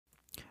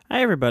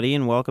Hi, everybody,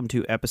 and welcome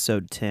to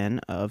episode 10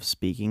 of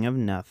Speaking of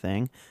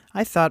Nothing.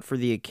 I thought for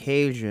the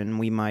occasion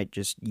we might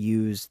just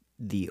use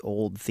the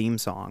old theme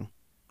song.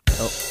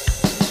 Oh.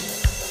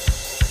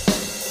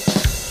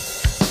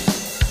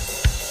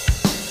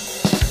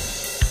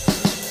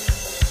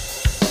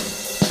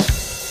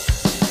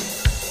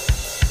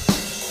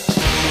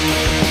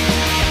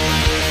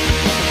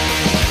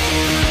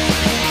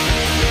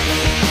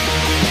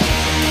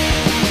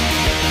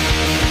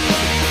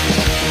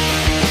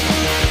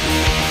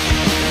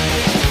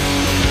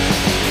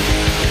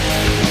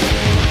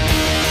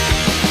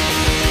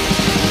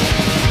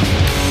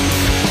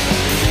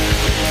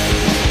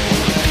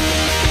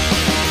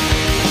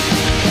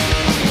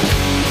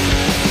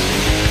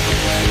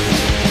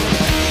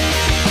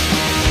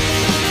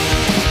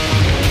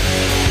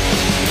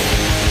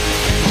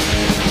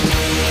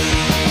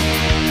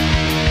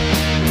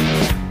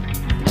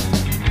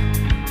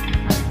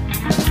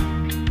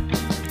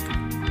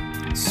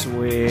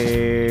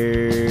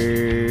 Sweet.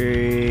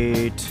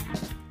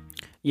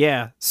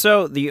 Yeah,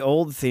 so the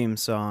old theme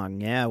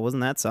song. Yeah,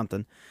 wasn't that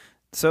something?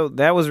 So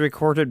that was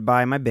recorded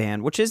by my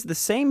band, which is the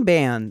same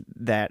band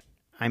that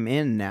I'm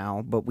in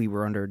now, but we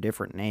were under a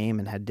different name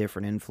and had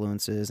different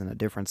influences and a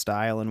different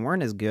style and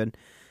weren't as good.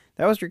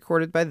 That was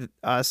recorded by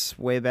us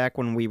way back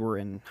when we were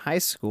in high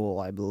school,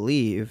 I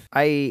believe.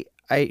 I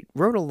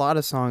wrote a lot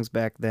of songs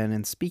back then,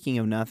 and Speaking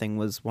of Nothing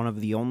was one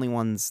of the only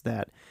ones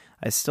that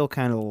I still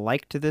kind of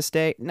like to this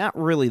day. Not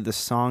really the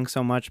song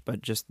so much,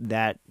 but just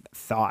that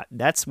thought.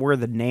 That's where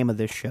the name of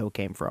this show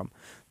came from.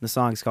 The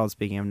song's called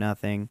Speaking of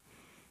Nothing.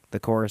 The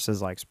chorus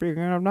is like,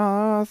 speaking of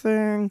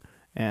nothing.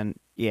 And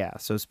yeah,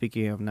 so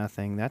Speaking of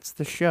Nothing, that's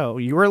the show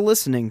you are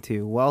listening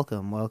to.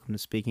 Welcome to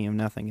Speaking of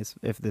Nothing.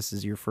 If this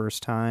is your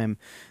first time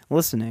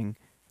listening,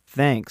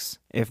 thanks.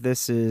 If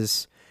this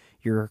is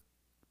your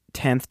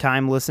 10th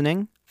time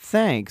listening,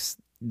 thanks.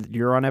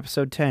 You're on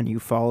episode 10. You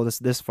followed us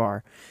this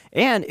far.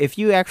 And if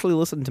you actually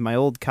listened to my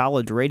old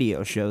college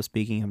radio show,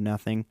 Speaking of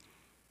Nothing,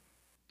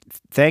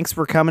 thanks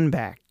for coming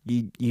back.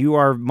 You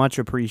are much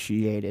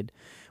appreciated.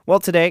 Well,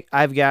 today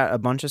I've got a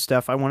bunch of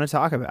stuff I want to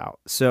talk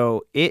about.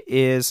 So it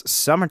is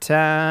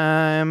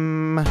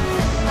summertime. I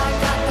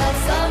got that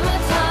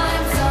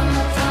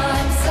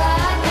summertime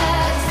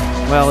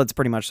sadness. Well, it's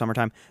pretty much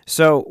summertime.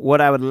 So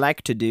what I would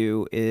like to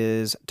do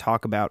is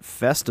talk about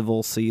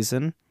festival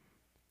season.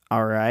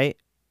 All right.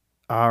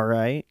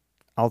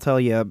 I'll tell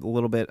you a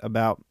little bit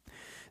about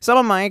some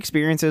of my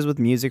experiences with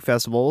music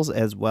festivals,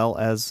 as well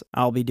as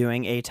I'll be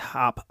doing a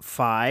top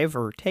 5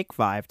 or take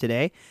 5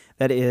 today.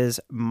 That is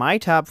my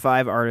top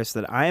 5 artists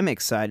that I'm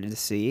excited to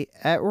see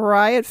at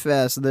Riot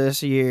Fest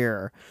this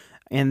year.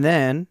 And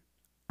then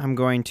I'm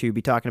going to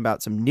be talking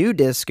about some new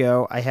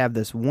disco. I have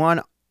this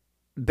one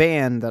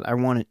band that I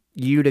want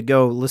you to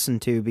go listen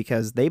to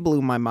because they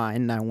blew my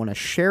mind, and I want to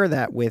share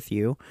that with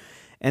you.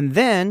 And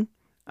then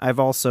I've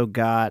also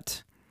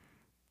got...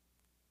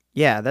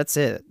 yeah, that's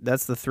it.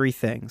 That's the 3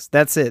 things.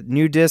 That's it.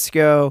 New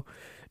disco,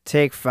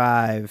 take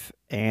 5,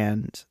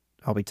 and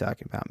I'll be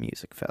talking about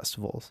music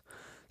festivals.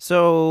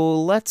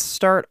 So let's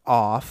start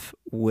off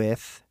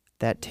with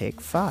that take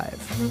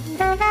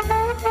 5.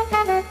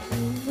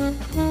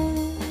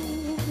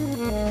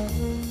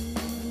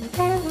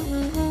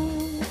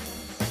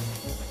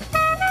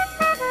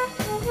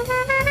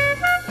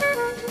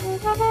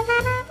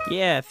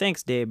 Yeah,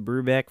 thanks Dave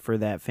Brubeck for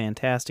that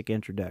fantastic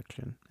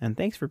introduction. And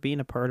thanks for being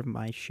a part of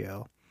my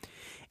show.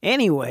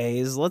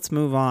 Anyways, let's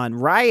move on.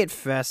 Riot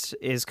Fest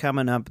is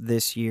coming up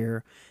this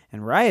year,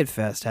 and Riot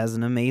Fest has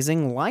an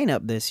amazing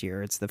lineup this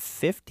year. It's the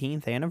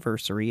 15th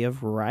anniversary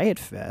of Riot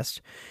Fest.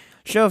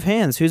 Show of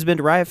hands, who's been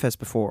to Riot Fest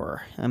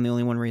before? I'm the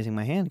only one raising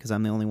my hand because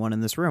I'm the only one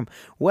in this room.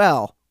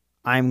 Well,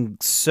 I'm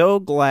so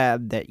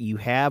glad that you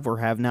have or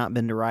have not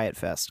been to Riot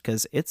Fest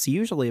because it's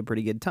usually a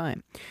pretty good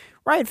time.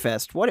 Riot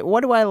Fest,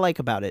 what do I like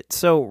about it?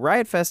 So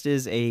Riot Fest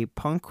is a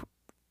punk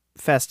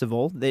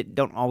festival. They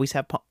don't always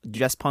have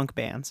just punk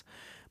bands.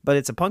 But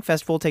it's a punk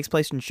festival. It takes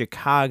place in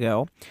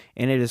Chicago,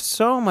 and it is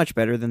so much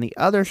better than the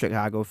other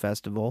Chicago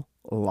festival,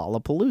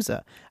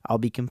 Lollapalooza. I'll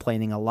be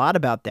complaining a lot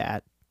about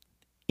that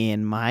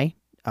in my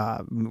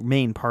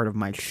main part of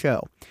my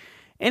show.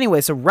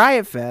 Anyway, so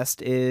Riot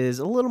Fest is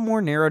a little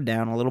more narrowed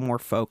down, a little more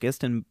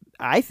focused, and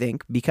I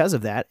think because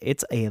of that,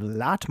 it's a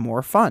lot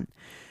more fun.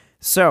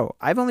 So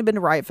I've only been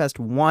to Riot Fest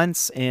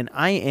once, and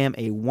I am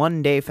a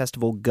one-day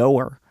festival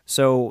goer.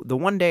 So the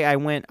one day I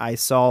went, I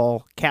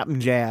saw Captain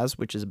Jazz,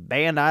 which is a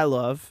band I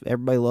love.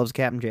 Everybody loves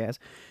Captain Jazz.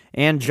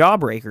 And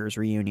Jawbreakers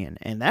reunion.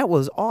 And that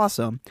was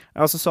awesome.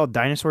 I also saw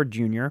Dinosaur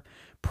Jr.,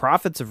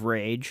 Prophets of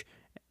Rage.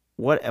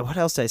 What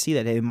else did I see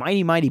that day?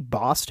 Mighty Mighty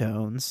Boss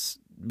Tones.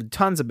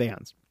 Tons of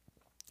bands.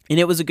 And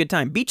it was a good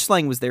time. Beach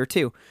Slang was there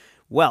too.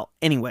 Well,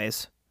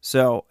 anyways,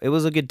 so it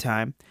was a good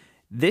time.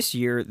 This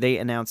year, they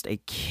announced a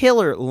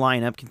killer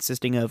lineup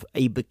consisting of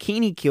a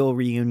Bikini Kill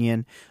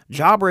reunion,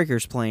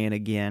 Jawbreakers playing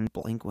again,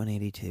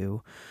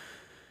 Blink-182,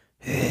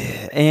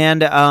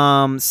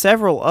 and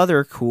several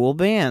other cool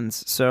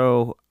bands.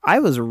 So I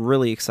was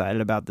really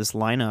excited about this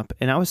lineup,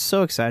 and I was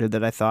so excited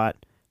that I thought,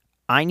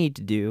 I need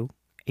to do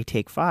a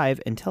Take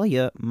 5 and tell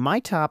you my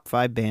top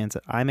 5 bands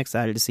that I'm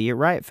excited to see at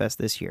Riot Fest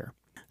this year.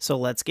 So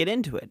let's get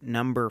into it.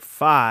 Number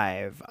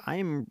 5,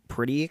 I'm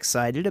pretty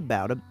excited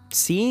about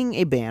seeing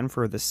a band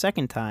for the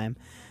second time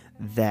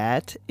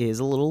that is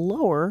a little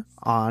lower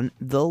on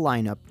the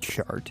lineup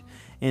chart,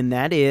 and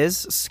that is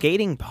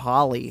Skating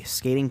Polly.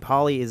 Skating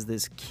Polly is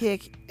this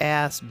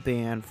kick-ass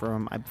band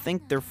from, I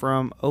think they're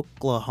from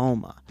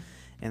Oklahoma,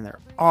 and they're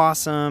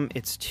awesome.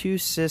 It's 2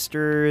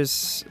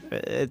 sisters.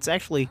 It's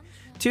actually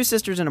 2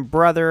 sisters and a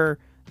brother.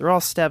 They're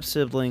all step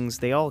siblings.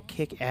 They all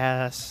kick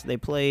ass. They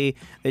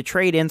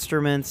trade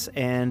instruments,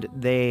 and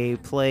they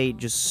play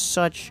just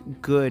such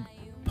good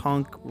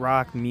punk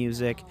rock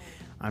music.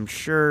 I'm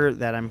sure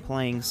that I'm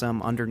playing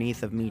some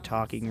underneath of me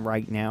talking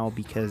right now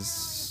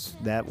because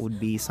that would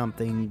be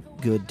something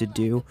good to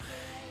do.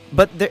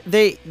 But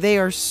they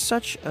are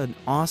such an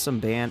awesome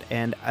band,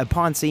 and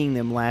upon seeing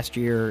them last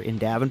year in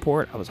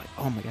Davenport, I was like,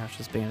 oh my gosh,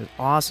 this band is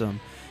awesome.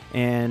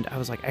 And I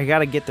was like, I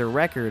gotta get their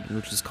record,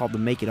 which is called the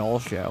Make It All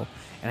Show.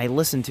 And I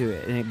listened to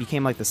it, and it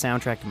became like the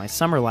soundtrack to my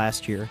summer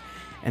last year.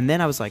 And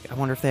then I was like, I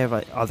wonder if they have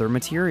other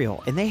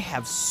material. And they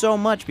have so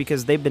much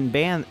because they've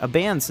been a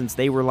band since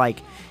they were like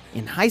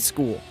in high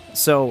school.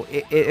 So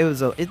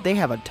they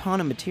have a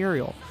ton of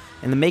material.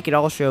 And the Make It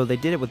All Show, they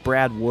did it with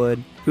Brad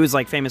Wood, who is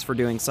like famous for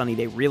doing Sunny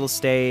Day Real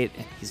Estate.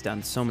 And he's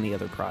done so many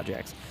other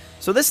projects.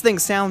 So this thing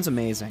sounds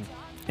amazing.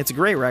 It's a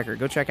great record.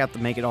 Go check out the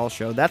Make It All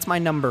Show. That's my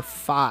number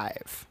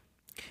 5.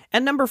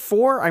 At number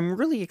 4, I'm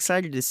really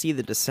excited to see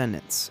The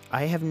Descendants.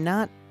 I have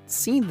not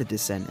seen The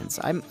Descendants.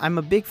 I'm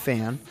a big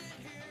fan.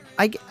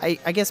 I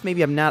guess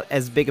maybe I'm not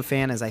as big a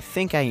fan as I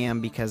think I am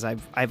because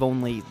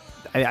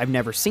I've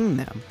never seen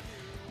them.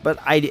 But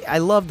I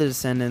love The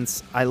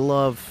Descendants. I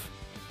love,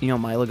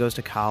 Milo Goes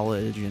to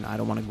College and I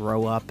Don't Want to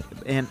Grow Up.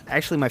 And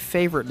actually my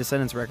favorite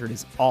Descendants record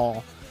is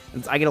All.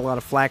 I get a lot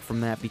of flack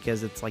from that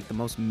because it's like the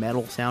most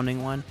metal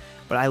sounding one.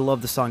 But I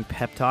love the song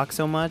Pep Talk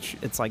so much.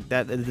 It's like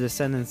that. The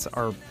Descendants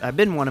have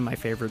been one of my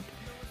favorite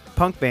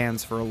punk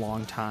bands for a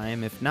long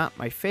time, if not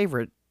my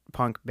favorite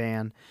punk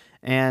band.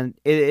 And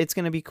it's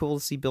going to be cool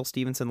to see Bill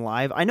Stevenson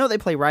live. I know they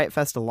play Riot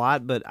Fest a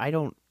lot, but I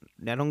don't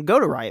go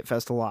to Riot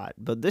Fest a lot.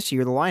 But this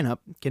year the lineup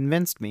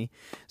convinced me.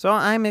 So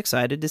I'm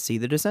excited to see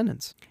The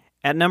Descendants.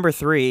 At number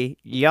 3,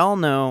 y'all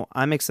know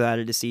I'm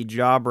excited to see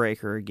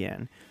Jawbreaker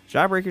again.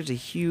 Jawbreaker's a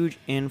huge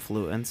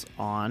influence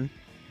on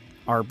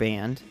our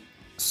band.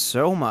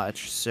 So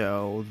much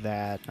so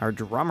that our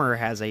drummer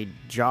has a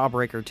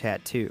Jawbreaker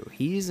tattoo.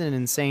 He's an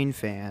insane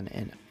fan,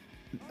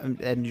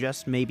 and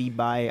just maybe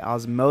by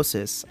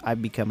osmosis,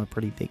 I've become a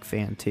pretty big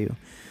fan too.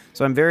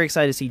 So I'm very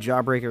excited to see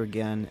Jawbreaker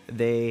again.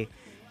 They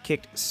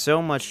kicked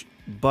so much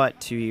butt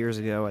 2 years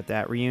ago at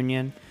that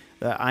reunion.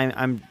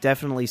 I'm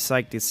definitely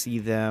psyched to see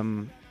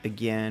them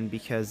again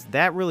because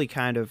that really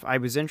I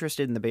was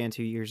interested in the band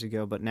 2 years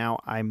ago, but now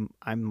I'm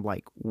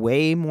like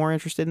way more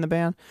interested in the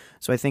band,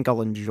 so I think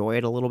I'll enjoy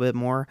it a little bit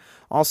more.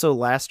 Also,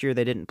 last year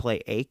they didn't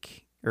play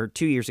Ache, or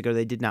 2 years ago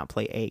they did not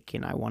play Ache,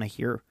 and I want to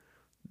hear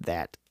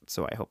that,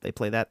 so I hope they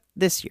play that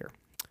this year.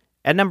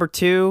 At number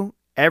 2,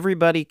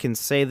 everybody can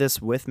say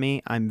this with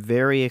me, I'm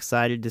very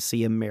excited to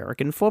see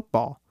American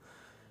football.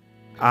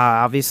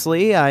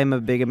 Obviously, I'm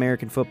a big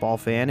American football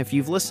fan. If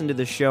you've listened to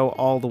the show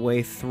all the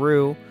way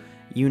through,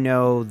 you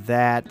know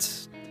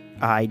that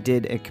I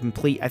did I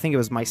think it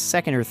was my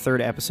second or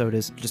third episode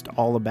is just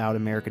all about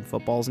American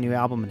football's new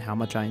album and how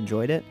much I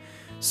enjoyed it.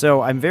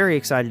 So I'm very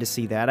excited to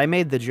see that. I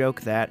made the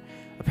joke that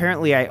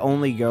apparently I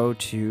only go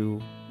to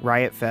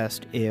Riot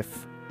Fest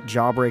if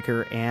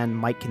Jawbreaker and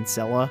Mike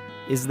Kinsella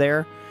is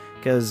there,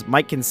 because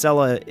Mike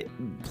Kinsella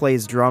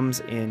plays drums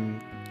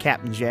in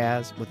Captain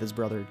Jazz with his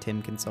brother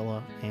Tim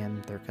Kinsella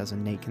and their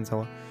cousin Nate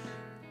Kinsella.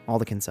 All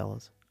the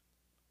Kinsellas.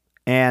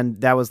 And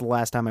that was the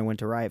last time I went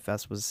to Riot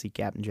Fest, was to see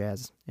Captain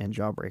Jazz and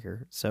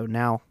Jawbreaker. So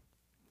now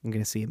I'm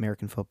going to see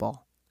American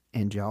football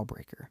and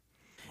Jawbreaker.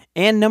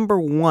 And number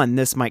 1,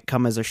 this might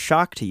come as a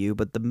shock to you,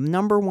 but the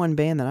number 1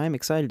 band that I'm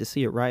excited to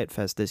see at Riot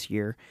Fest this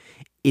year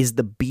is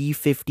the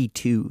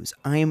B-52s.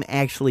 I am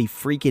actually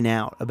freaking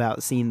out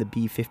about seeing the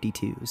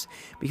B-52s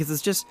because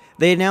it's just,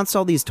 they announced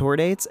all these tour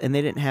dates and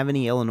they didn't have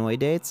any Illinois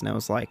dates. And I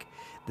was like,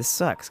 this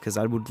sucks because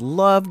I would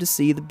love to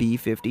see the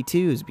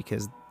B-52s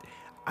because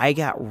I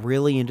got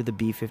really into the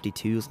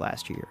B-52s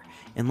last year.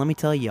 And let me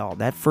tell y'all,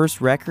 that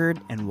first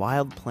record and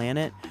Wild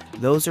Planet,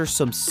 those are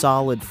some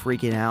solid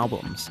freaking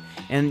albums.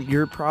 And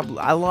you're probably,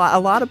 a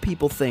lot of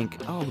people think,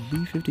 oh, the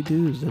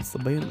B-52s, that's the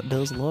band that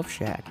does Love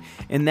Shack.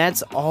 And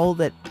that's all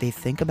that they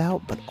think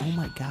about, but oh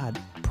my god,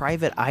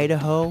 Private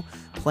Idaho,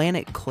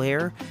 Planet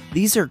Claire,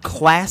 these are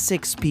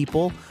classics,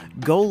 people.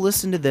 Go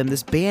listen to them.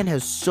 This band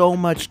has so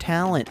much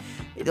talent.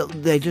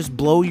 They just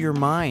blow your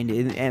mind,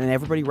 and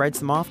everybody writes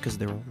them off because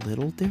they're a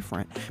little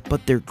different,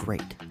 but they're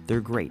great. They're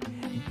great.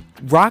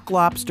 Rock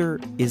Lobster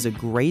is a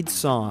great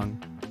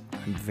song.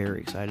 I'm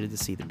very excited to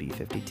see the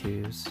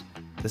B-52s.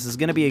 This is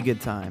going to be a good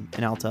time,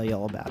 and I'll tell you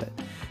all about it.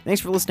 Thanks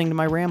for listening to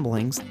my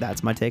ramblings.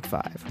 That's my Take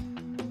 5.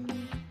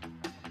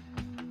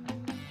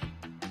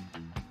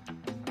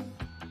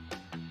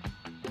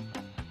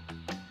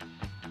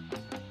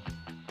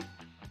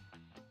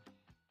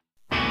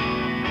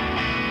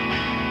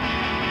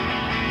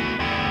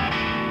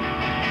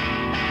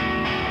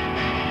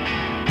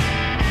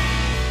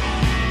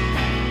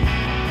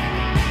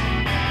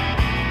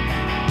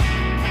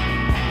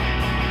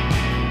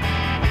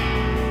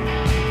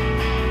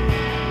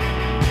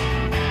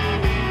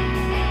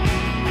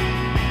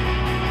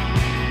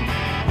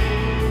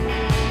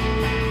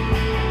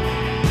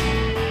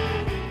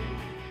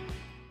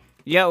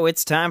 Yo,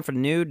 it's time for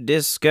New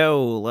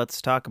Disco.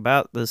 Let's talk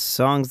about the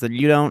songs that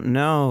you don't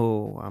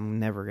know. I'm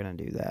never going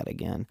to do that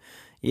again.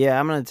 Yeah,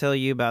 I'm going to tell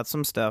you about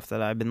some stuff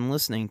that I've been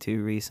listening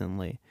to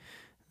recently.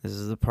 This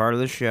is the part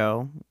of the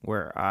show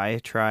where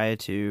I try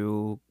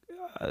to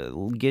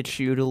get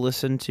you to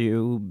listen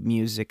to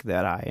music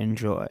that I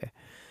enjoy.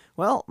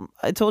 Well,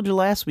 I told you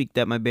last week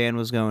that my band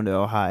was going to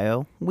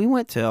Ohio. We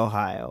went to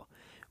Ohio.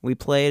 We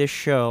played a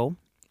show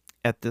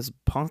at this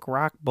punk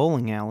rock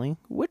bowling alley,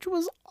 which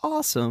was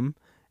awesome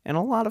and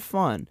a lot of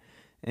fun.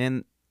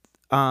 And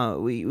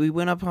we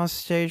went up on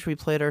stage, we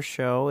played our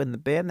show, and the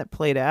band that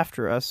played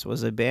after us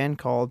was a band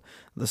called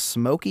the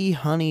Smoky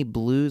Honey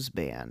Blues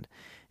Band.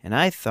 And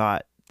I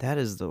thought, that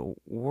is the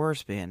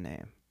worst band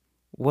name.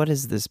 What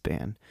is this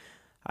band?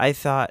 I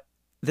thought,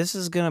 this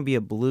is going to be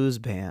a blues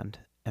band,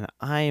 and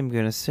I am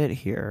going to sit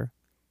here,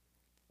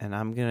 and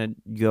I'm going to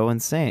go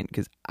insane,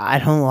 because I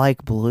don't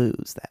like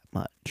blues that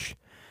much.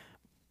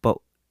 But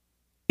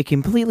a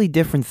completely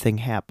different thing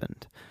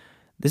happened.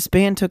 This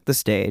band took the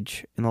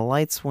stage, and the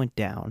lights went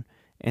down,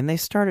 and they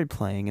started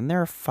playing, and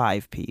they're a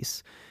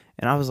 5-piece.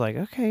 And I was like,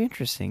 okay,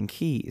 interesting,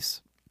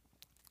 keys.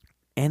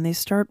 And they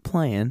start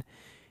playing,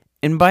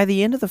 and by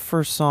the end of the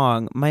first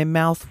song, my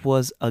mouth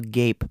was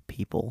agape,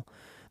 people.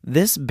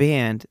 This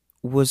band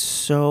was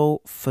so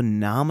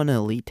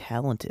phenomenally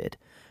talented.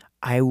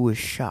 I was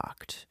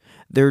shocked.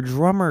 Their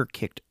drummer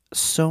kicked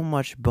so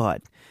much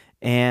butt,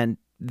 and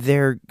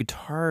their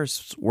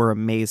guitars were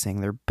amazing.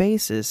 Their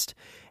bassist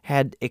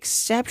had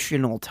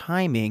exceptional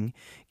timing,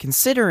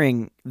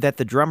 considering that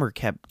the drummer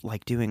kept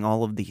like doing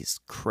all of these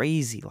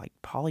crazy like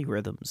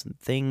polyrhythms and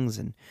things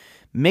and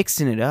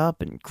mixing it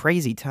up and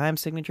crazy time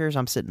signatures.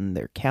 I'm sitting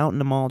there counting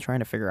them all, trying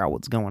to figure out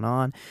what's going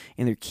on.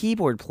 And their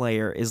keyboard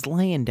player is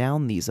laying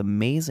down these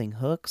amazing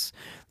hooks.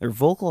 Their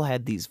vocal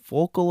had these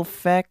vocal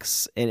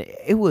effects, and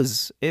it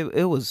was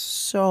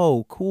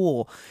so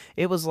cool.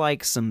 It was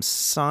like some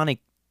Sonic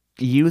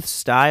Youth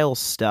style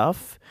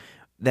stuff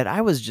that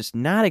I was just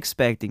not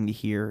expecting to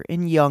hear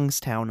in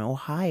Youngstown,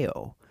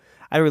 Ohio.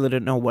 I really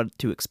didn't know what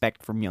to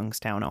expect from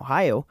Youngstown,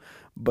 Ohio,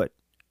 but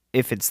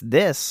if it's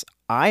this,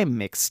 I'm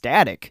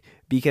ecstatic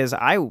because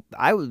I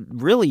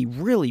really,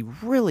 really,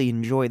 really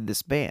enjoyed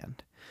this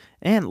band.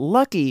 And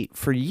lucky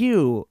for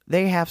you,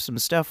 they have some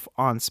stuff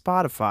on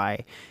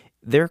Spotify.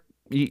 Their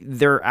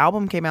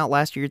album came out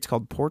last year. It's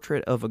called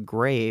Portrait of a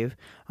Grave.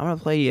 I'm going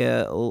to play you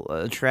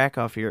a track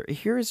off here.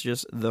 Here's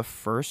just the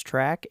first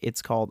track.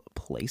 It's called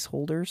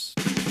Placeholders.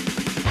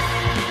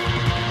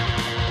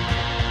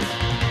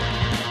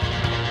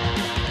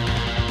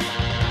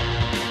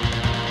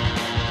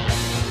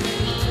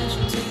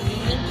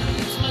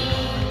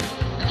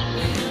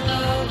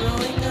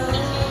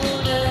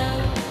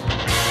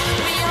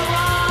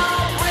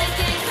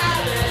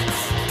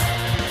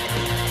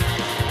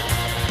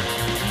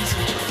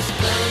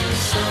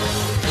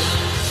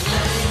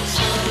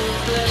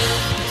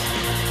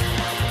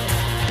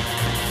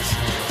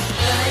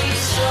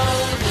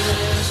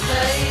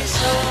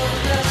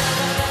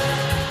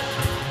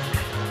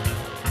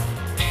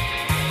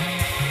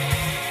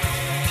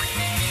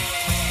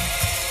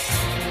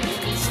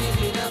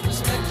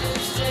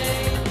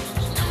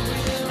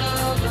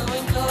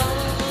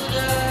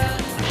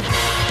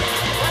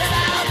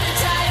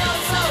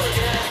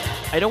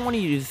 I don't want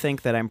you to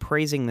think that I'm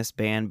praising this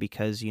band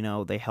because, you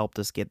know, they helped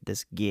us get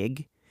this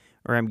gig,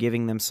 or I'm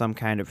giving them some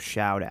kind of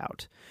shout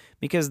out.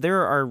 Because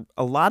there are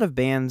a lot of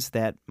bands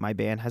that my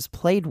band has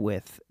played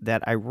with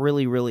that I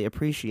really, really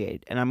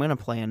appreciate, and I'm going to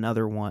play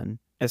another one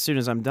as soon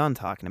as I'm done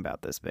talking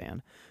about this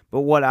band.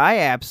 But what I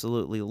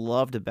absolutely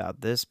loved about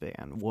this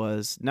band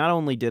was not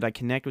only did I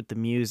connect with the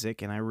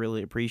music and I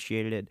really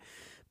appreciated it,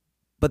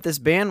 but this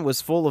band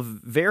was full of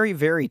very,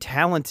 very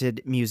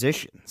talented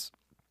musicians.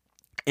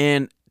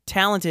 And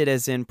talented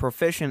as in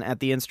proficient at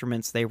the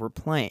instruments they were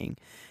playing.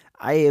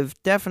 I have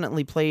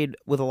definitely played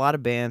with a lot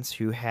of bands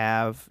who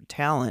have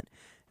talent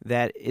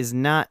that is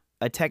not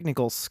a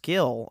technical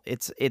skill.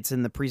 It's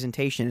in the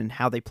presentation and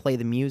how they play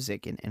the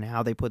music and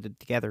how they put it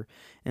together.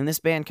 And this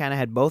band kind of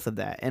had both of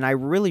that. And I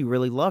really,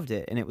 really loved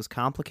it. And it was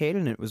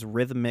complicated and it was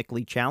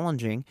rhythmically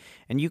challenging.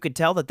 And you could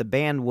tell that the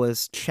band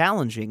was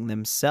challenging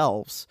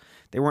themselves.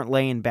 They weren't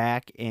laying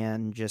back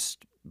and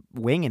just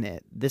winging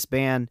it. This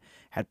band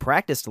had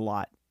practiced a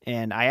lot.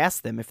 And I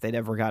asked them if they'd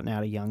ever gotten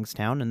out of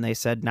Youngstown, and they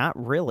said not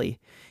really.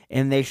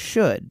 And they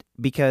should,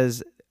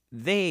 because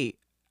they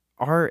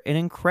are an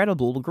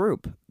incredible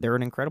group. They're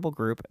an incredible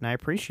group, and I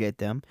appreciate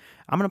them.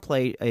 I'm going to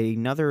play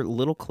another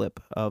little clip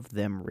of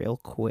them real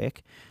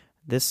quick.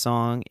 This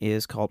song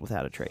is called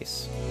Without a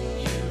Trace.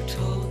 You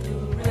told the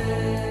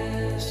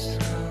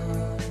restaurant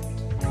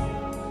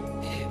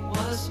it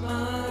was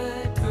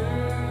my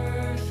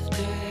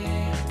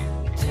birthday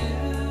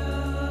today.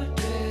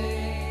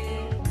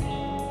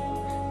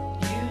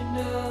 You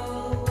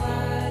know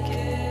I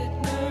get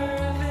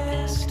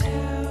nervous too.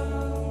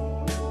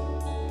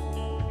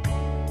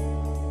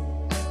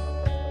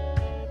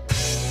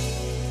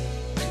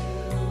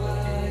 Do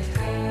I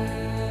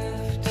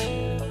have to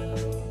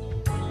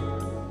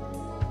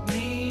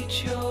meet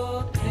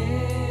your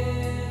pain?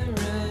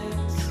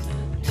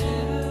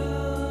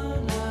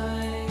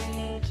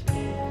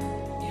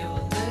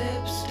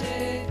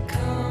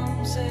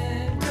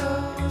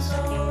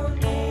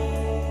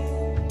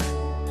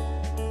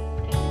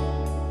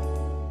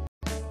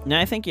 Now,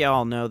 I think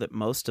y'all know that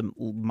most of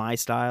my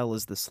style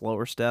is the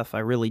slower stuff. I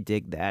really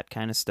dig that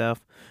kind of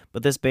stuff.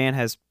 But this band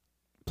has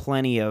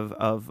plenty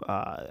of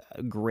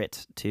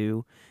grit,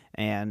 too,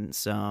 and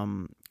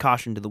some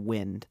caution to the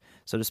wind,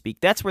 so to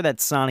speak. That's where that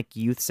Sonic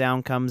Youth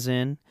sound comes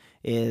in,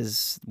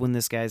 is when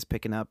this guy's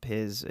picking up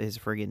his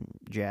friggin'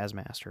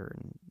 Jazzmaster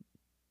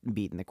and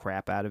beating the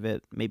crap out of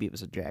it. Maybe it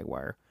was a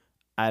Jaguar.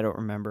 I don't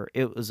remember.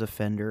 It was a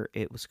Fender.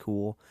 It was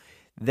cool.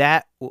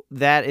 That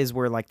is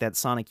where like that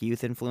Sonic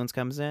Youth influence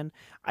comes in.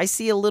 I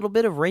see a little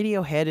bit of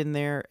Radiohead in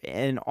there,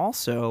 and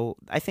also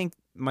I think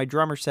my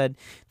drummer said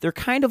they're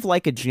kind of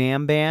like a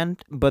jam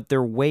band, but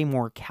they're way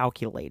more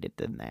calculated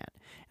than that.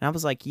 And I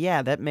was like,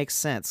 yeah, that makes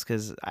sense,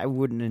 because I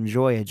wouldn't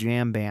enjoy a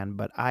jam band,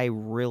 but I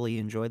really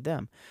enjoyed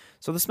them.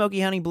 So the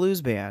Smoky Honey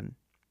Blues Band,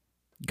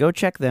 go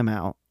check them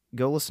out.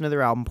 Go listen to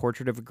their album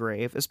Portrait of a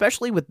Grave,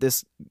 especially with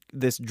this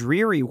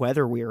dreary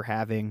weather we are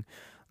having.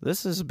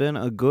 This has been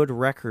a good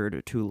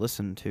record to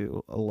listen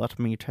to, let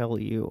me tell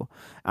you.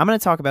 I'm going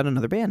to talk about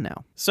another band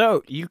now.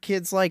 So, you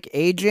kids like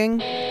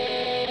Aging?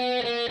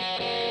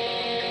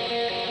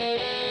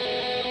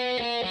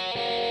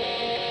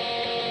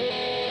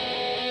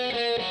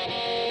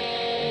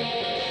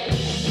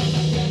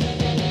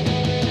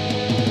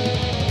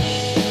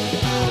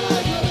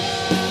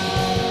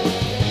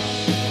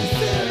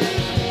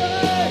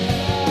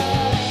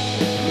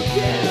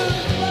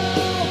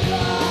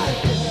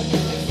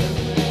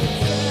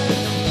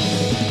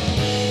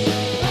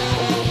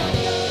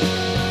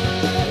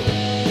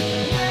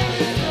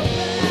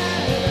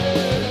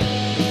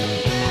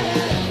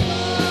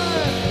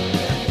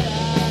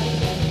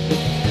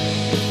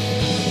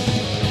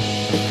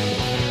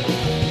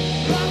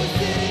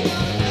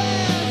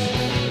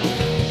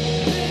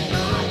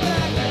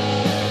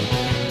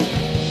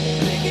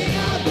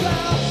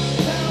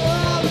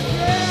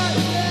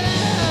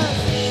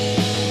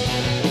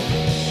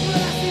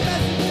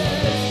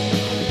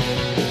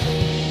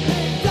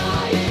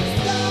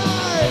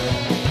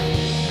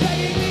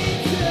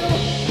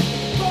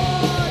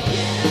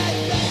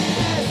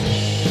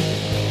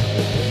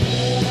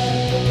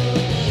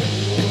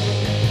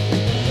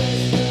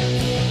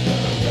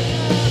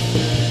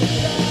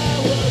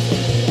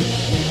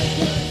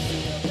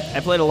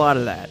 I played a lot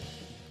of that.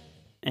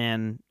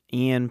 And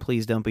Ian,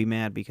 please don't be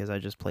mad because I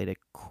just played a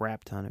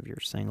crap ton of your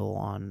single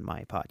on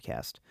my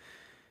podcast.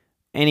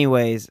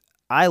 Anyways,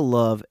 I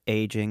love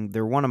Aging.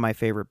 They're one of my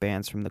favorite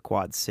bands from the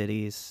Quad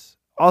Cities.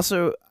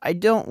 Also, I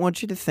don't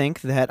want you to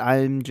think that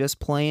I'm just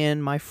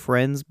playing my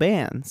friends'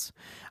 bands.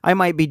 I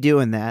might be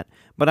doing that,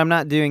 but I'm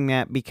not doing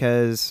that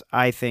because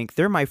I think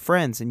they're my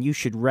friends and you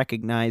should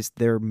recognize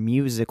their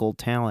musical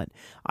talent.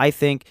 I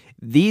think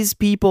these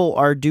people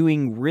are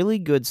doing really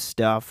good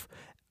stuff.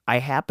 I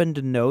happen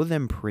to know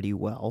them pretty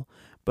well,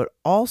 but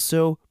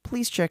also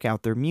please check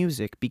out their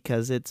music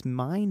because it's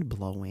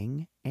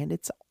mind-blowing and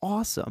it's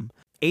awesome.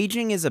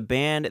 Aging is a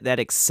band that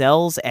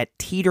excels at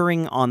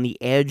teetering on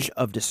the edge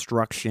of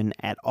destruction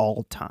at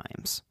all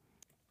times,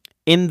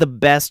 in the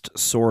best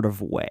sort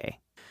of way.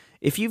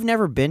 If you've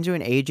never been to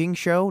an Aging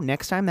show,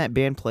 next time that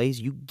band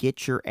plays, you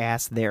get your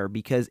ass there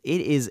because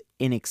it is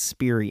an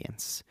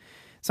experience.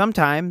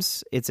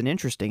 Sometimes it's an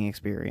interesting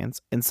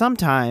experience, and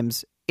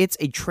sometimes it's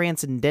a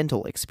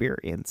transcendental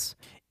experience.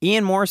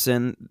 Ian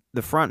Morrison,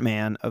 the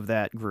frontman of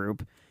that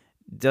group,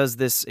 does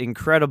this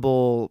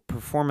incredible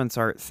performance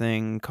art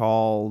thing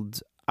called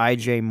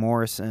I.J.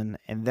 Morrison,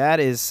 and that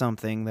is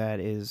something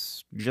that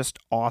is just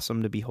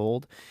awesome to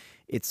behold.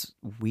 It's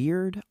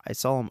weird. I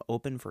saw him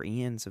open for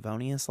Ian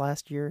Savonius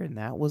last year, and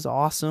that was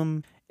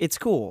awesome. It's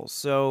cool.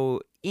 So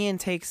Ian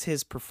takes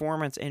his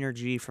performance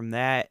energy from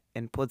that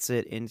and puts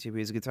it into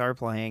his guitar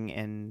playing,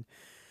 and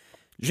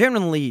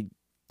generally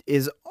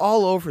is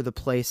all over the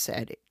place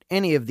at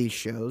any of these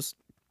shows.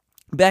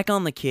 Back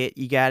on the kit,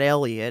 you got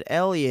Elliot.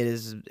 Elliot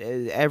is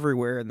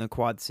everywhere in the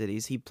Quad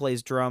Cities. He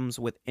plays drums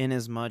with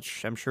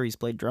Inasmuch. I'm sure he's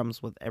played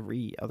drums with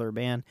every other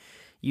band.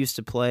 Used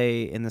to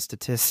play in the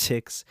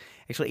Statistics.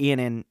 Actually,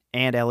 Ian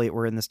and Elliot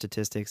were in the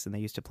Statistics, and they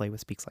used to play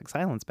with Speaks Like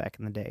Silence back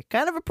in the day.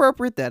 Kind of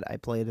appropriate that I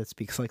played a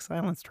Speaks Like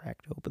Silence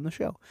track to open the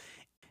show.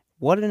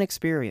 What an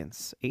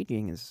experience.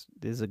 Aging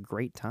is a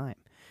great time.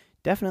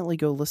 Definitely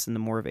go listen to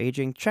more of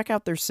Aging. Check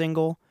out their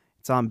single.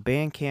 It's on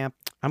Bandcamp.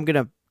 I'm going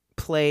to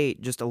play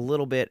just a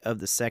little bit of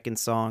the second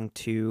song,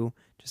 too,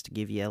 just to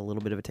give you a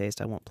little bit of a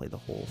taste. I won't play the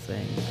whole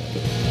thing.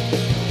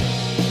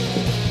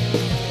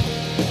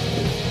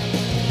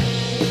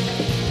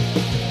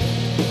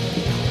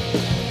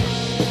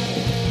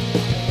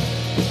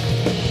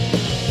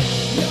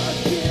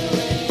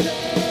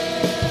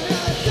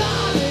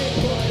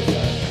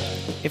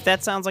 If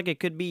that sounds like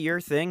it could be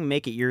your thing,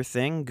 make it your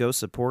thing. Go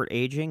support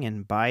Aging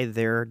and buy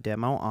their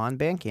demo on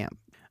Bandcamp.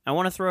 I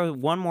want to throw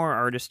one more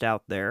artist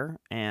out there,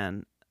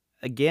 and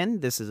again,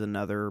 this is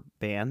another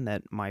band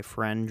that my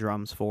friend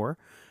drums for,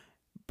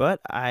 but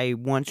I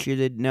want you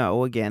to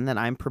know, again, that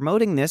I'm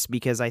promoting this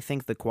because I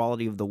think the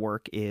quality of the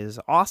work is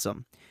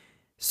awesome.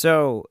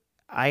 So,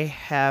 I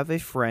have a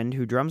friend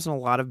who drums in a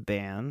lot of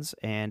bands,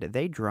 and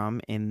they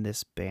drum in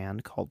this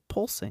band called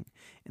Pulsing.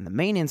 And the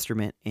main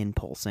instrument in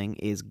Pulsing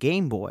is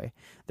Game Boy.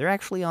 They're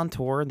actually on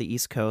tour on the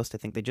East Coast. I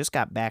think they just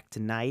got back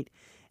tonight,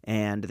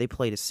 and they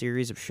played a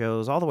series of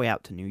shows all the way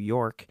out to New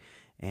York.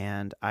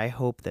 And I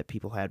hope that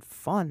people had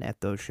fun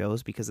at those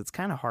shows, because it's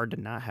kind of hard to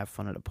not have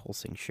fun at a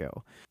Pulsing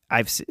show.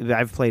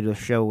 I've played a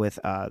show with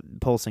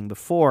Pulsing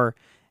before,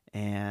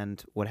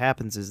 and what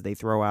happens is they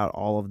throw out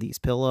all of these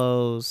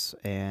pillows,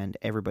 and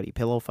everybody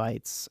pillow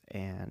fights.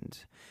 And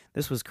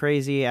this was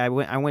crazy. I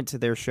went to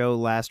their show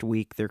last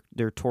week,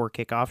 their tour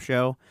kickoff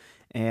show,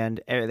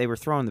 and they were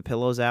throwing the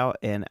pillows out.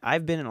 And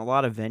I've been in a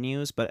lot of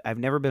venues, but I've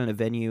never been in a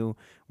venue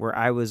where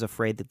I was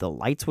afraid that the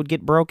lights would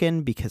get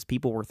broken because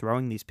people were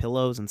throwing these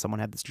pillows and someone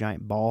had this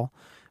giant ball.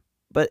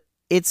 But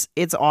it's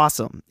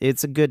awesome.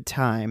 It's a good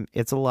time.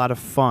 It's a lot of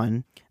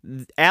fun.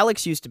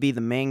 Alex used to be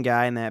the main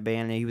guy in that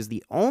band, and he was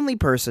the only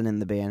person in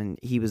the band, and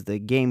he was the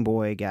Game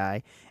Boy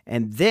guy.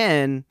 And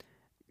then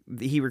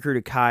he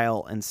recruited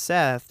Kyle and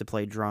Seth to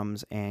play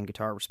drums and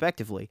guitar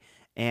respectively.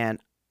 And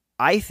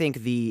I think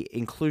the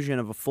inclusion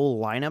of a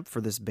full lineup for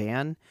this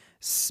band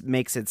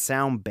makes it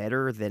sound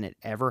better than it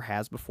ever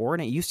has before.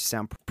 And it used to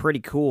sound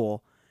pretty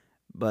cool,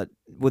 but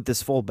with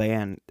this full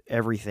band,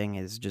 everything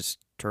is just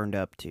turned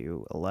up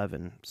to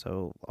 11.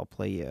 So I'll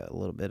play you a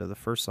little bit of the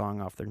first song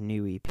off their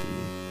new EP.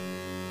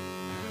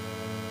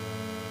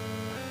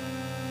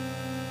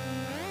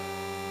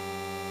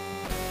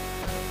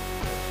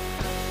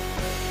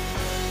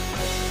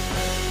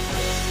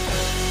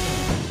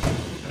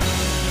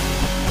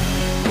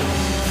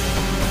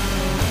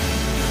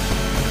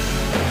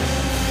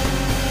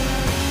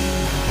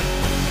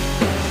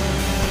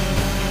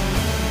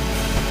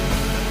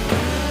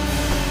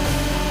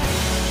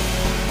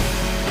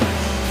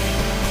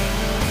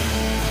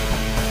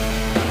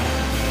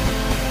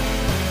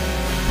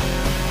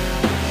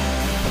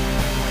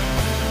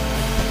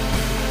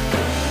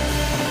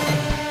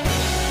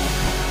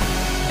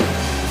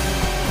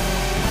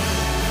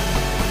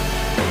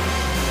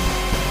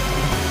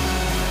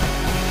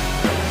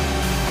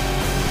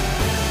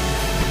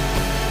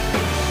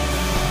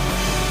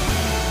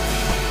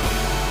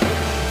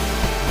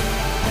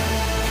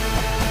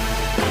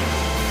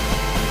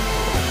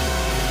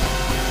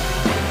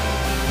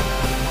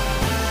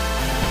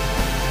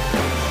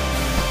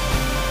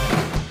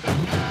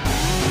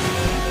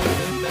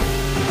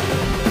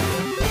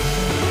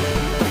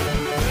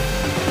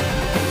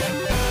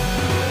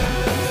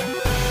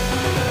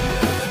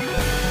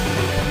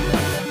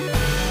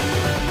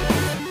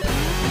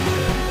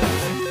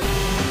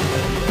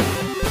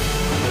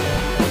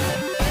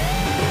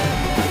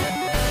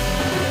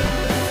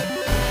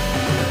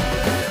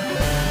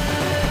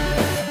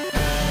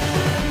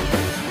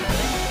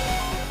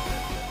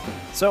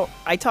 So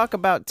I talk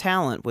about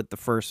talent with the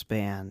first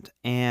band,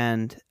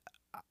 and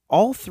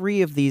all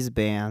three of these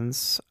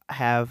bands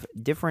have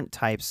different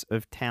types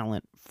of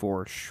talent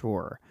for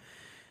sure.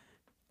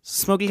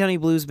 Smoky County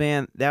Blues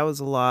Band, that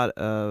was a lot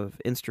of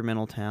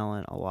instrumental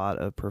talent, a lot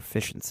of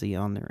proficiency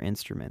on their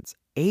instruments.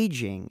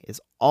 Aging is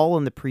all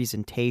in the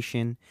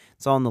presentation,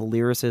 it's all in the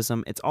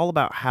lyricism, it's all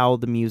about how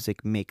the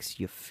music makes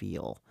you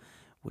feel,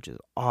 which is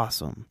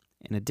awesome,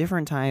 and a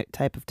different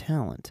type of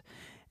talent.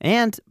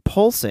 And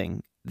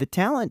Pulsing, the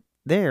talent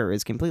there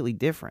is completely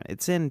different.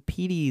 It's in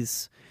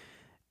Petey's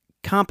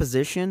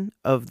composition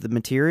of the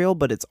material,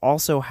 but it's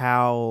also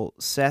how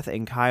Seth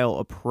and Kyle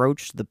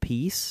approach the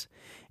piece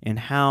and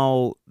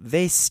how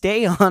they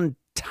stay on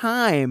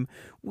time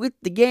with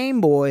the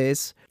Game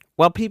Boys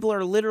while people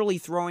are literally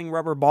throwing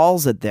rubber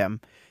balls at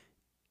them.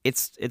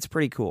 It's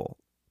pretty cool.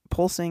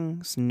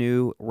 Pulsing's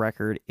new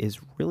record is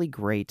really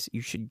great.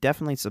 You should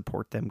definitely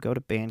support them. Go to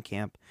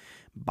Bandcamp,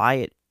 buy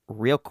it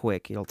real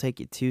quick. It'll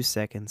take you 2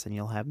 seconds, and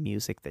you'll have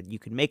music that you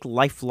can make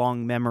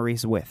lifelong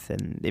memories with.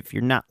 And if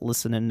you're not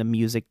listening to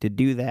music to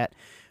do that,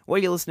 what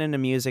are you listening to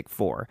music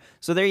for?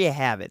 So there you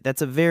have it.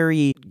 That's a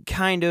very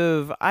kind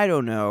of, I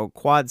don't know,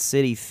 Quad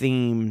City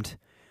themed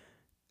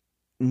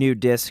new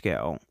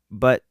disco.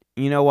 But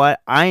you know what?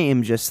 I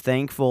am just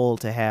thankful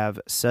to have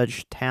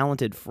such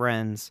talented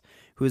friends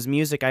whose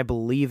music I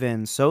believe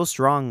in so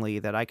strongly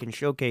that I can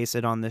showcase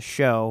it on this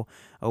show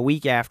a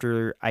week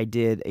after I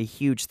did a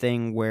huge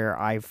thing where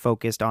I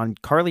focused on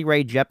Carly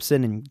Rae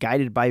Jepsen and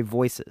Guided by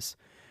Voices.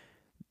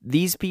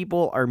 These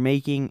people are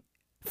making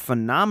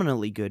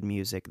phenomenally good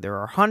music. There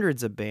are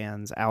hundreds of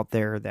bands out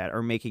there that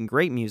are making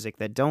great music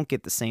that don't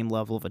get the same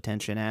level of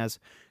attention as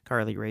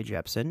Carly Rae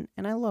Jepsen,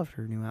 and I love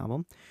her new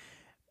album.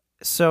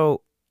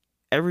 So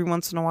every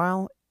once in a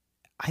while,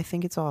 I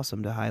think it's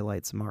awesome to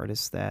highlight some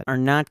artists that are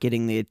not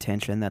getting the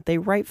attention that they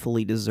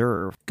rightfully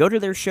deserve. Go to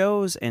their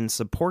shows and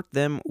support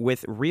them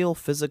with real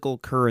physical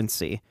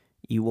currency.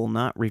 You will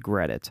not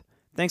regret it.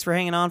 Thanks for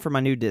hanging on for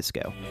my new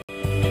disco.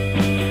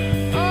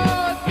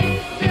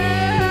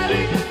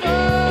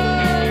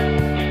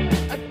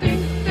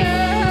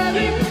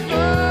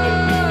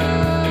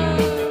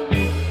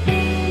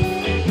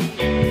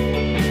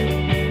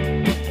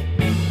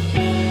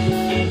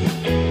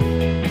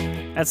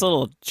 That's a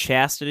little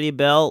Chastity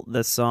Belt.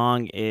 The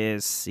song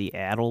is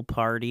Seattle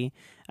Party.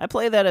 I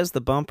play that as the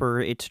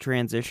bumper to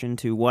transition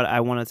to what I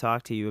want to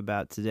talk to you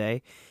about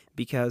today,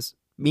 because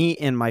me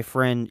and my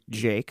friend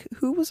Jake,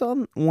 who was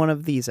on one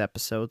of these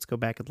episodes, go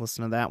back and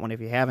listen to that one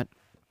if you haven't,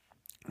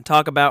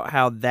 talk about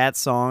how that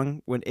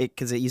song,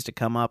 because it used to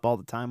come up all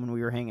the time when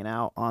we were hanging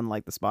out on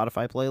like the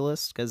Spotify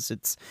playlist, because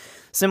it's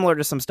similar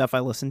to some stuff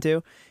I listen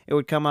to. It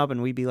would come up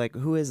and we'd be like,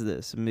 who is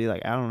this? And be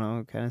like, I don't know,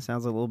 it kind of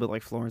sounds a little bit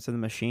like Florence and the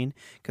Machine,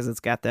 because it's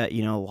got that,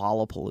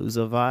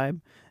 Lollapalooza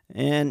vibe.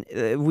 And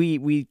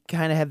we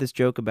kind of had this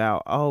joke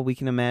about, oh, we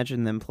can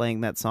imagine them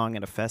playing that song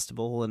at a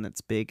festival, and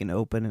it's big and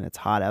open, and it's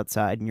hot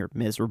outside, and you're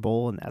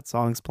miserable, and that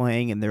song's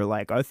playing, and they're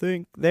like, I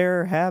think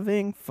they're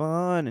having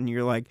fun, and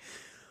you're like,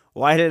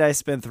 why did I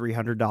spend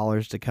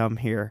 $300 to come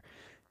here?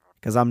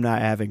 Because I'm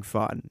not having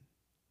fun.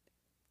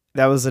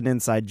 That was an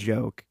inside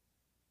joke.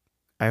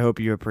 I hope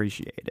you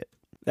appreciate it.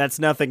 That's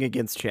nothing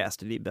against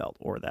Chastity Belt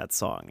or that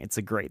song. It's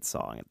a great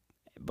song,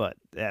 but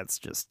that's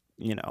just,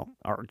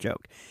 our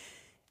joke.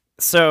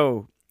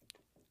 So,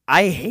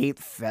 I hate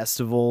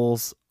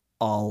festivals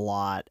a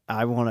lot.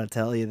 I want to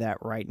tell you that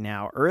right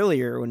now.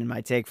 Earlier, when in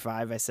my Take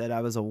 5, I said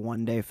I was a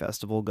one-day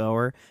festival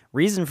goer.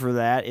 Reason for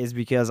that is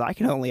because I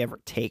can only ever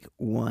take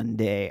one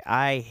day.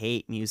 I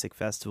hate music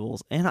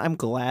festivals, and I'm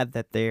glad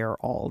that they are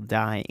all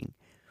dying.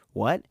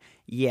 What?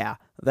 Yeah,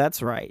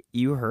 that's right.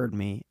 You heard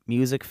me.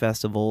 Music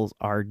festivals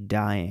are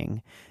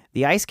dying.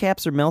 The ice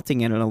caps are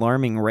melting at an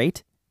alarming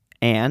rate,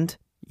 and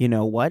you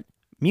know what?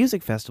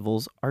 Music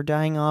festivals are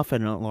dying off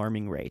at an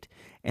alarming rate,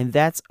 and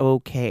that's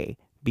okay,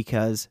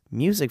 because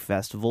music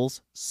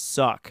festivals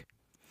suck.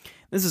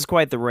 This is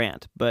quite the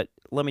rant, but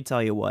let me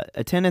tell you what.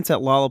 Attendance at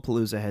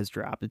Lollapalooza has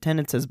dropped.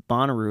 Attendance at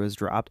Bonnaroo has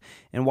dropped.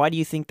 And why do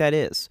you think that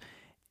is?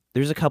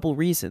 There's a couple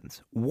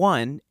reasons.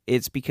 One,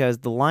 it's because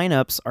the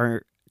lineups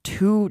are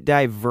too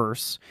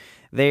diverse.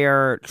 They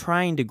are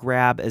trying to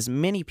grab as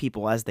many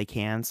people as they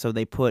can, so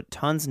they put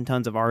tons and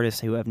tons of artists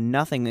who have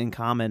nothing in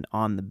common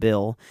on the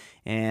bill,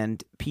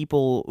 and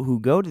people who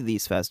go to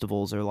these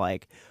festivals are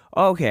like,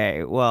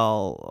 okay,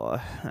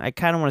 well, I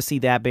kind of want to see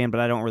that band,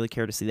 but I don't really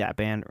care to see that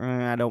band.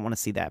 I don't want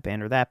to see that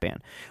band or that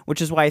band, which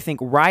is why I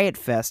think Riot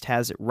Fest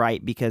has it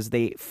right, because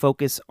they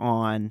focus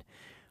on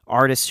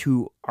artists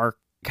who are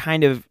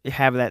kind of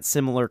have that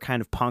similar kind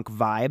of punk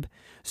vibe.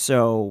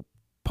 So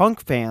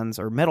punk fans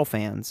or metal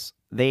fans,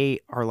 they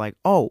are like,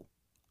 oh,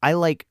 I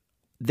like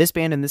this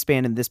band and this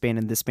band and this band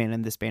and this band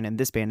and this band and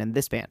this band and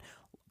this band.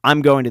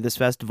 I'm going to this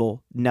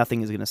festival.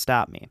 Nothing is going to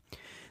stop me.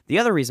 The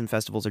other reason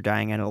festivals are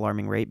dying at an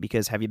alarming rate,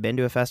 because have you been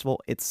to a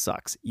festival? It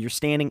sucks. You're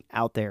standing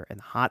out there in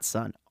the hot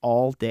sun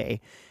all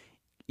day.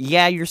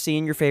 Yeah, you're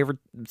seeing your favorite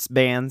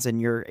bands and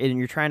you're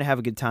trying to have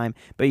a good time,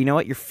 but you know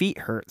what? Your feet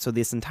hurt. So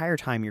this entire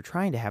time you're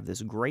trying to have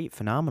this great,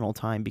 phenomenal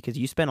time because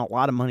you spent a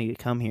lot of money to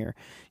come here.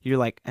 You're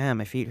like,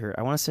 my feet hurt.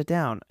 I want to sit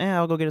down.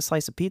 I'll go get a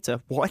slice of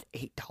pizza. What?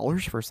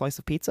 $8 for a slice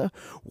of pizza?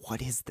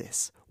 What is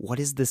this? What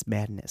is this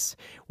madness?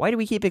 Why do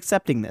we keep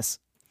accepting this?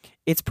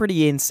 It's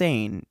pretty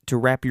insane to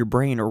wrap your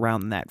brain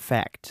around that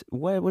fact.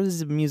 What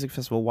is a music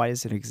festival? Why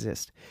does it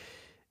exist?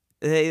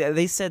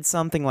 They said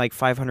something like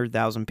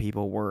 500,000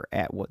 people were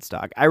at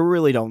Woodstock. I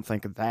really don't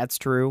think that's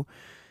true,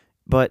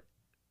 but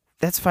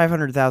that's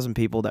 500,000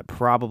 people that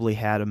probably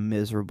had a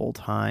miserable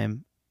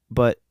time.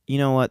 But you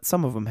know what?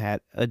 Some of them had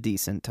a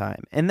decent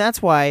time. And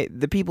that's why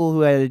the people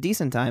who had a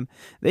decent time,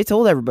 they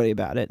told everybody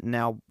about it.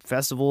 Now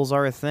festivals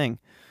are a thing.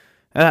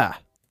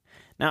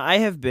 Now, I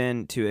have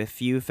been to a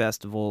few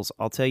festivals.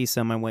 I'll tell you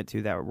some I went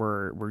to that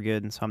were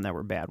good and some that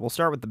were bad. We'll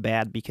start with the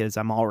bad because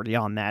I'm already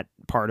on that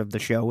part of the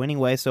show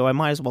anyway, so I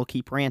might as well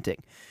keep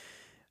ranting.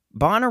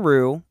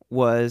 Bonnaroo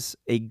was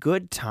a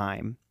good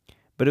time,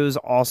 but it was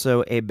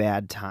also a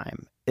bad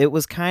time. It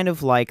was kind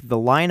of like the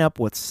lineup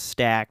was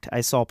stacked.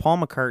 I saw Paul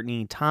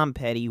McCartney, Tom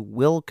Petty,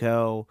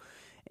 Wilco,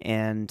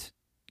 and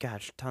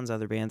gosh, tons of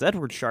other bands.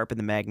 Edward Sharpe and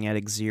the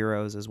Magnetic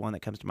Zeros is one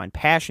that comes to mind.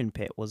 Passion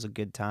Pit was a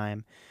good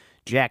time.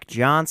 Jack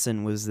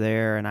Johnson was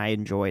there, and I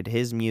enjoyed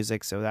his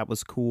music, so that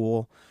was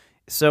cool.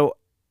 So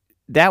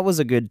that was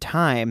a good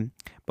time,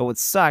 but what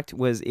sucked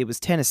was it was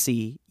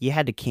Tennessee. You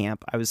had to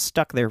camp. I was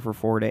stuck there for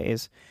 4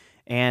 days,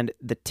 and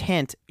the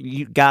tent,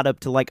 you got up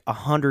to like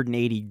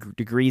 180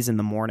 degrees in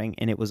the morning,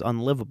 and it was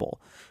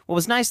unlivable. What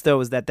was nice, though,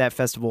 is that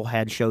festival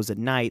had shows at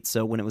night,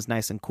 so when it was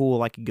nice and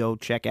cool, I could go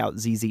check out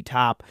ZZ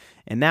Top,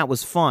 and that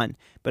was fun.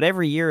 But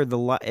every year,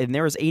 and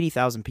there was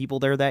 80,000 people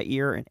there that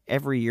year, and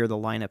every year the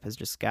lineup has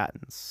just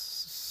gotten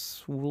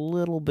a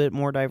little bit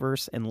more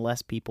diverse, and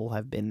less people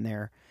have been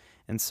there.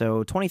 And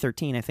so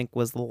 2013, I think,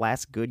 was the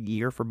last good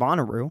year for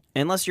Bonnaroo.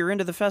 Unless you're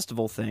into the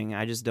festival thing,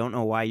 I just don't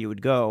know why you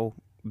would go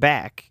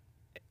back.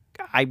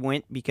 I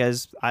went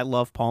because I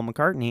love Paul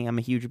McCartney. I'm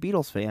a huge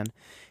Beatles fan.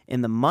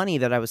 And the money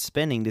that I was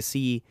spending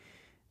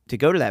to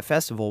go to that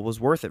festival was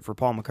worth it for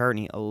Paul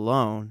McCartney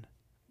alone.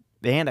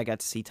 And I got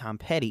to see Tom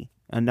Petty,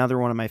 another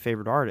one of my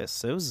favorite artists.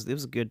 So it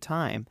was a good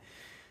time.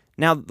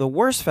 Now, the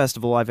worst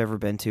festival I've ever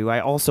been to, I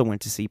also went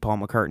to see Paul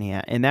McCartney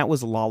at, and that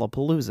was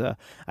Lollapalooza.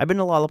 I've been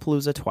to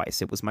Lollapalooza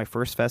twice. It was my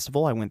first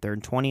festival. I went there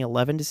in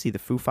 2011 to see the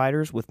Foo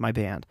Fighters with my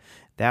band.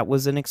 That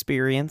was an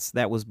experience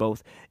that was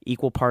both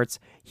equal parts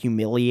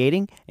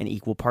humiliating and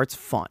equal parts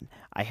fun.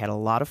 I had a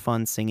lot of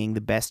fun singing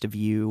The Best of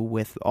You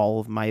with all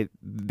of my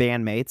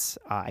bandmates.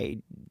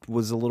 I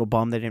was a little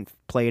bummed they didn't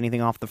play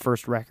anything off the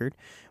first record,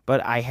 but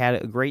I had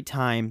a great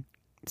time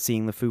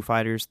seeing the Foo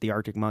Fighters, the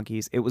Arctic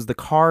Monkeys. It was the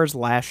Cars'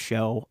 last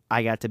show.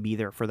 I got to be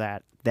there for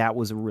that. That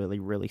was really,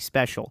 really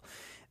special.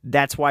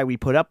 That's why we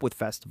put up with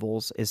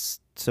festivals, is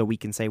so we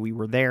can say we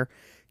were there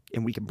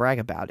and we can brag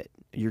about it.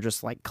 You're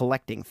just like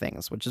collecting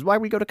things, which is why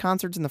we go to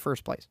concerts in the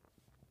first place.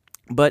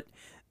 But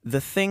the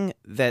thing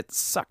that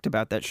sucked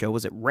about that show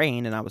was it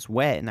rained and I was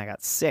wet and I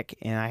got sick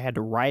and I had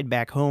to ride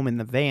back home in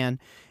the van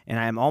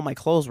and all my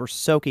clothes were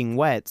soaking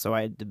wet, so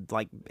I had to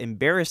like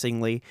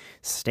embarrassingly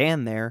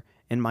stand there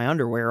in my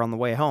underwear on the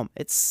way home.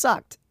 It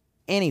sucked.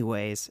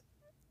 Anyways,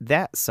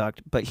 that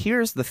sucked. But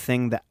here's the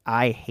thing that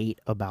I hate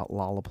about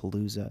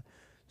Lollapalooza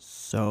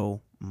so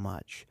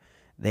much.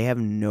 They have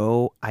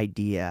no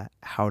idea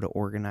how to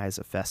organize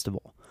a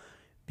festival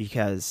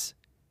because,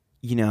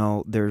 you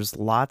know, there's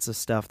lots of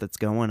stuff that's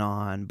going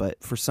on, but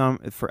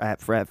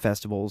at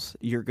festivals,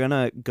 you're going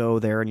to go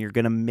there and you're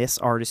going to miss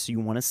artists you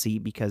want to see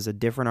because a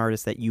different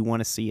artist that you want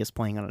to see is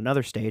playing on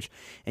another stage,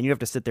 and you have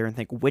to sit there and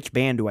think, which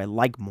band do I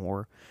like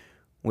more?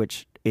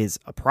 Which is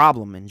a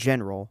problem in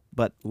general,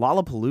 but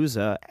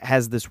Lollapalooza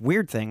has this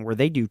weird thing where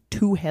they do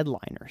 2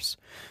 headliners.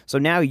 So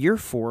now you're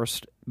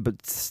forced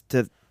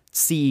to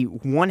see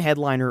one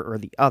headliner or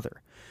the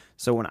other.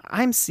 So when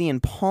I'm seeing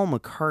Paul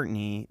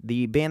McCartney,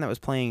 the band that was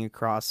playing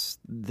across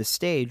the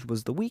stage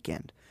was The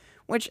Weeknd,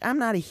 which I'm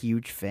not a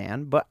huge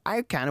fan, but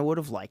I kind of would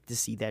have liked to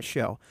see that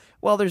show.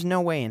 Well, there's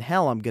no way in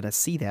hell I'm going to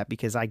see that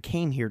because I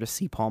came here to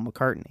see Paul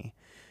McCartney.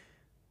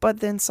 But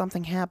then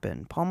something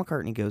happened. Paul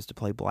McCartney goes to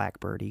play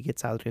Blackbird. He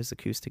gets out his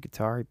acoustic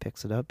guitar. He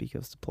picks it up. He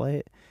goes to play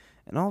it.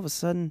 And all of a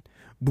sudden,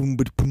 boom,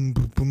 boom,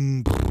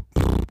 boom, boom,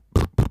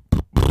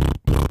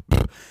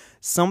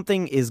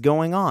 something is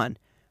going on.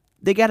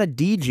 They got a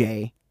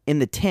DJ in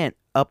the tent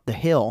up the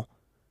hill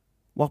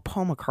while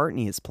Paul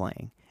McCartney is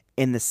playing.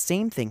 And the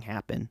same thing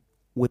happened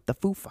with the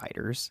Foo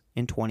Fighters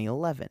in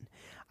 2011.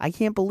 I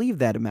can't believe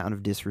that amount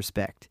of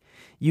disrespect.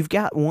 You've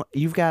got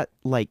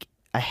like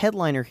a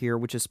headliner here,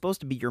 which is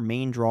supposed to be your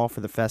main draw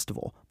for the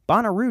festival.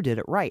 Bonnaroo did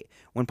it right.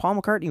 When Paul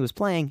McCartney was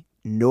playing,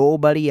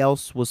 nobody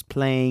else was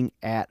playing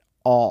at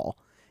all.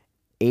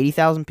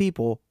 80,000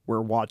 people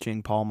were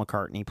watching Paul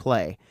McCartney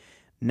play.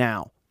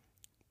 Now,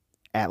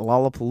 at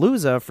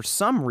Lollapalooza, for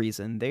some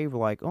reason, they were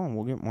like, oh,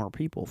 we'll get more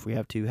people if we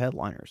have 2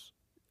 headliners.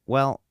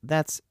 Well,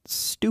 that's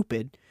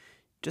stupid.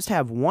 Just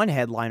have one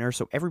headliner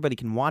so everybody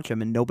can watch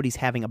them and nobody's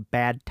having a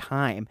bad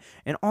time.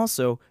 And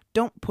also,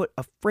 don't put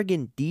a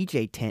friggin'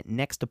 DJ tent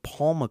next to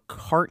Paul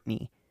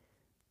McCartney.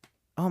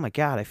 Oh my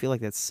god, I feel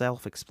like that's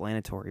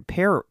self-explanatory.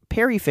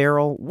 Perry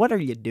Farrell, what are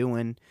you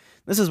doing?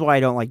 This is why I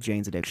don't like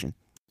Jane's Addiction.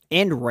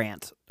 End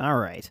rant. All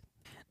right.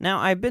 Now,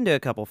 I've been to a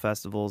couple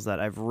festivals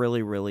that I've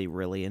really, really,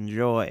 really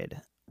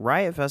enjoyed.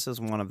 Riot Fest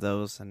is one of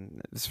those,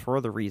 and it's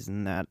for the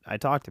reason that I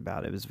talked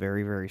about. It was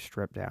very, very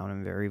stripped down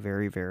and very,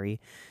 very, very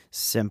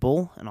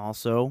simple, and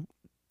also,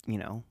 you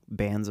know,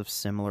 bands of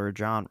similar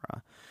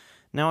genre.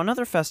 Now,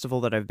 another festival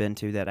that I've been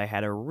to that I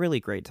had a really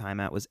great time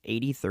at was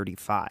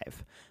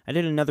 8035. I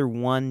did another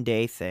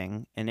one-day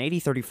thing, and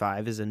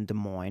 8035 is in Des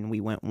Moines. We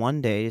went one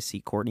day to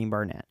see Courtney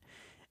Barnett,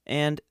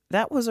 and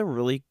that was a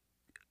really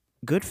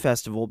good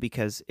festival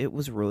because it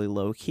was really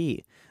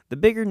low-key. The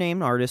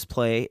bigger-name artists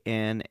play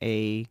in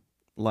a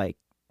like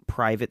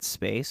private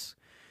space,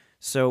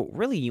 so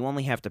really you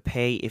only have to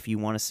pay if you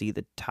want to see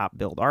the top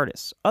billed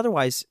artists.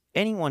 Otherwise,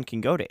 anyone can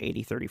go to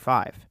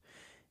 8035.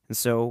 And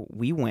so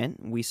we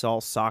went, we saw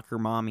Soccer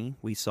Mommy,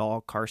 we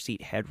saw Car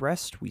Seat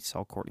Headrest, we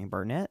saw Courtney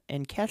Barnett,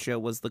 and Kesha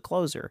was the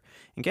closer.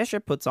 And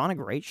Kesha puts on a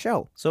great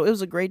show, so it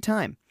was a great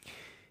time.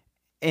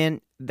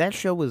 And that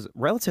show was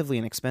relatively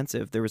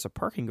inexpensive. There was a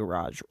parking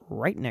garage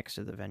right next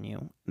to the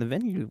venue. The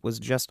venue was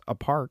just a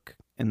park,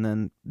 and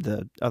then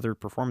the other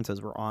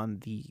performances were on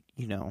the,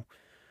 you know,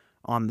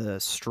 on the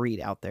street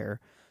out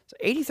there. So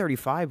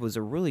 8035 was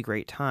a really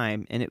great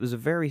time, and it was a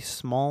very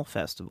small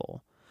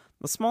festival.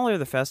 The smaller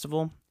the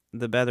festival,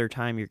 the better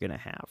time you're going to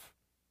have.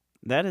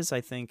 That is, I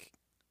think,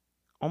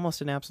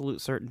 almost an absolute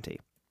certainty.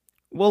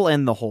 We'll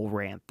end the whole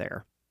rant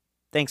there.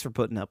 Thanks for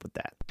putting up with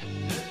that.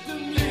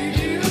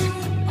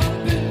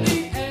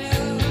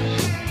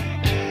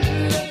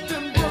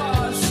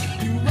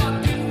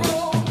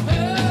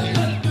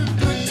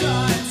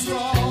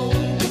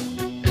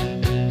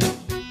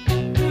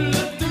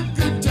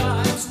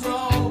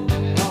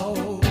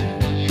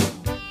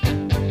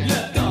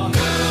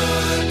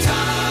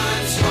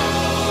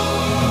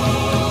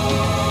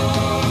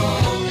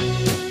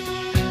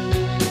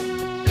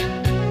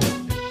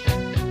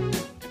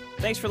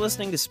 Thanks for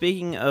listening to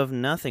Speaking of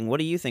Nothing. What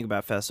do you think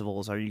about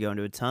festivals? Are you going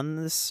to a ton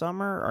this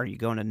summer? Are you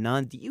going to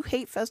none? Do you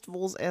hate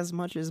festivals as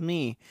much as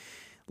me?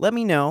 let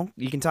me know.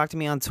 You can talk to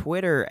me on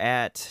Twitter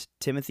at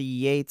Timothy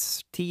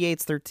Yates, T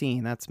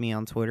Yates13. That's me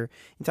on Twitter.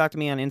 You can talk to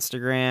me on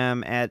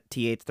Instagram at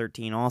T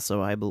Yates13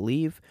 also, I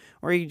believe.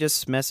 Or you can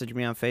just message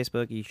me on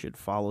Facebook. You should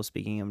follow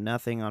Speaking of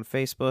Nothing on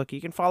Facebook.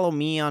 You can follow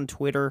me on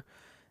Twitter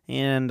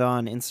and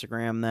on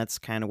Instagram. That's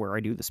kind of where I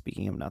do the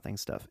Speaking of Nothing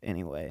stuff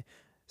anyway.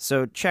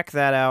 So check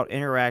that out.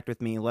 Interact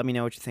with me. Let me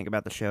know what you think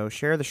about the show.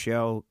 Share the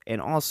show. And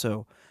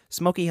also,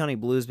 Smoky Honey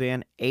Blues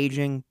Band,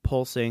 aging,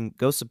 pulsing.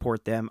 Go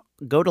support them.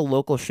 Go to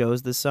local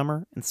shows this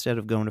summer instead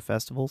of going to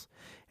festivals.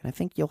 And I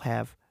think you'll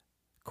have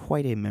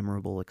quite a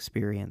memorable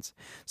experience.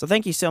 So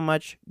thank you so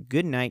much.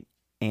 Good night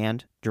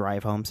and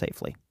drive home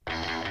safely.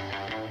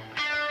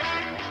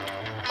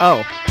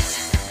 Oh,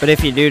 but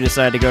if you do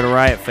decide to go to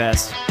Riot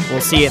Fest,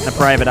 we'll see you in the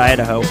private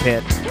Idaho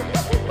pit.